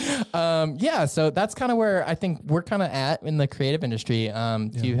 So that's kind of where I think we're kind of at in the creative industry.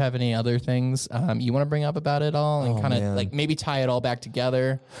 Do you have any other things you want to bring up about it all and kind of like maybe tie it all back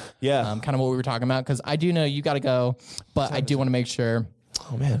together? Yeah. Kind of what we were talking about, because I do know you got to go, but I do want to make sure.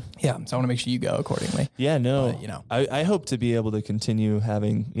 Oh man. Yeah, so I want to make sure you go accordingly. Yeah, no. But, I hope to be able to continue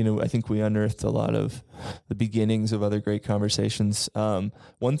having, I think we unearthed a lot of the beginnings of other great conversations.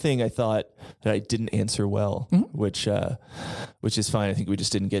 One thing I thought that I didn't answer well, which is fine. I think we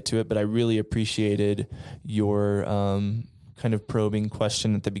just didn't get to it, but I really appreciated your kind of probing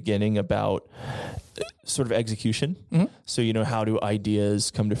question at the beginning about sort of execution. So, how do ideas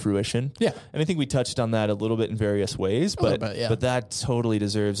come to fruition? Yeah. And I think we touched on that a little bit in various ways, but that totally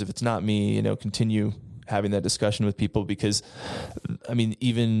deserves, if it's not me, continue having that discussion with people, because I mean,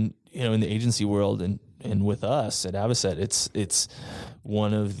 even, in the agency world and with us at Avocet, it's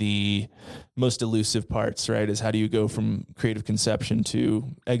one of the most elusive parts, right? Is how do you go from creative conception to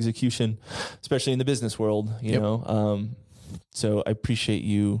execution, especially in the business world, you know? So I appreciate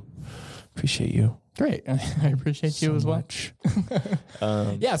you. great. I appreciate you as well.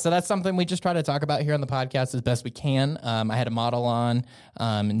 Yeah, so that's something we just try to talk about here on the podcast as best we can. I had a model on,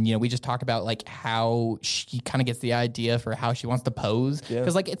 and we just talk about like how she kind of gets the idea for how she wants to pose,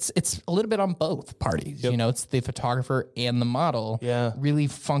 because like it's a little bit on both parties. Yep. It's the photographer and the model really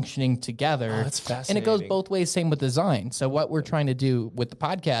functioning together. Oh, that's fascinating. And it goes both ways. Same with design. So what we're trying to do with the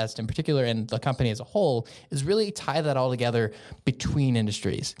podcast in particular and the company as a whole is really tie that all together between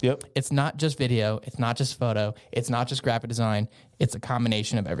industries. Yep. It's not just video. It's not just photo. It's not just graphic design. It's a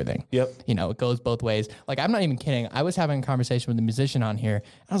combination of everything. Yep. It goes both ways. Like, I'm not even kidding. I was having a conversation with a musician on here,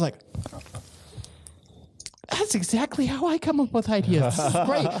 and I was like, that's exactly how I come up with ideas. This is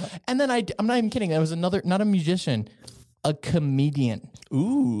great. And then I'm not even kidding. There was another, not a musician, a comedian.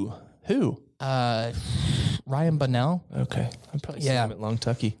 Ooh. Who? Ryan Bunnell. Okay. I've probably seen him at Long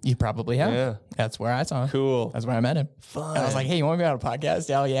Tucky. You probably have. Yeah. That's where I saw him. Cool. That's where I met him. Fun. And I was like, hey, you want to be on a podcast?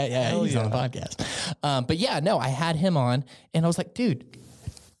 Oh, yeah. He's on the podcast. But yeah, no, I had him on, and I was like, dude,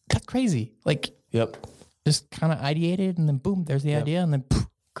 that's crazy. Like, just kind of ideated, and then boom, there's the idea, and then poof,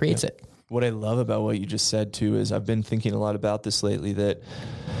 creates it. What I love about what you just said too is I've been thinking a lot about this lately, that,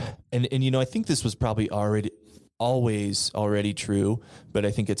 and I think this was probably already true, but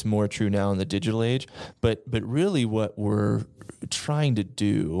I think it's more true now in the digital age. But really what we're trying to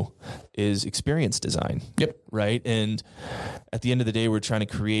do is experience design. Yep. Right. And at the end of the day, we're trying to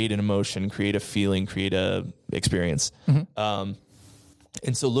create an emotion, create a feeling, create a experience. Mm-hmm.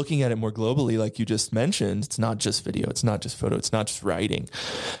 And so looking at it more globally, like you just mentioned, it's not just video, it's not just photo, it's not just writing.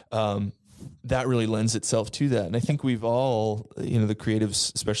 That really lends itself to that. And I think we've all, the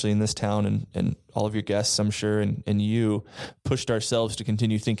creatives, especially in this town, and all of your guests, I'm sure, and you pushed ourselves to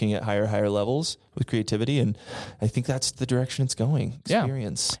continue thinking at higher levels with creativity. And I think that's the direction it's going.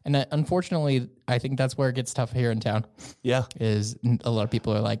 Experience. Yeah. And unfortunately, I think that's where it gets tough here in town. Yeah. Is a lot of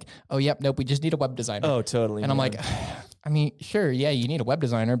people are like, oh, yep, nope, we just need a web designer. Oh, totally. And I'm like, I mean, sure, yeah, you need a web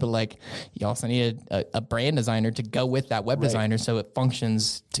designer, but like you also need a brand designer to go with that web designer so it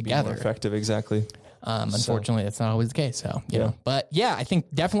functions together. More effective, exactly. Unfortunately, that's not always the case. So, you know, but yeah, I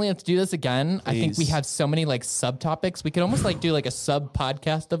think definitely have to do this again. Please. I think we have so many like subtopics. We could almost like do like a sub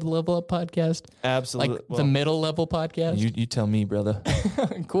podcast of the Level Up podcast. Absolutely. Like the middle level podcast. You tell me, brother.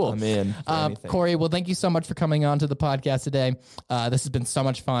 Cool. I'm in. Corey, well, thank you so much for coming on to the podcast today. This has been so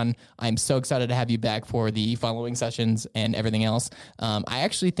much fun. I'm so excited to have you back for the following sessions and everything else. I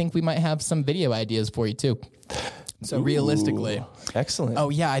actually think we might have some video ideas for you too. So realistically. Excellent. Oh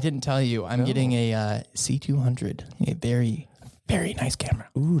yeah, I didn't tell you. I'm getting a C200, a very, very nice camera.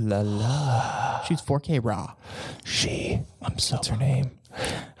 Ooh la la. Shoots 4K RAW. What's her name?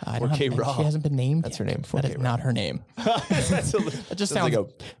 4K RAW. She hasn't been named. That's her name. 4K That is not her name. It just sounds like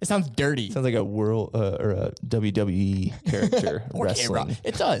it sounds dirty. Sounds like a world or a WWE character wrestling.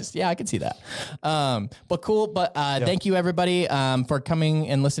 It does. Yeah, I can see that. But cool. But thank you everybody for coming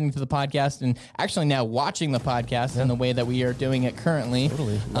and listening to the podcast, and actually now watching the podcast in the way that we are doing it currently.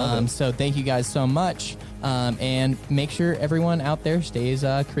 Totally. So thank you guys so much. And make sure everyone out there stays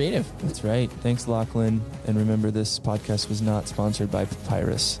creative. That's right. Thanks, Lachlan. And remember, this podcast was not sponsored by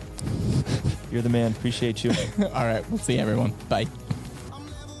Papyrus. You're the man. Appreciate you. All right. We'll see everyone. Bye.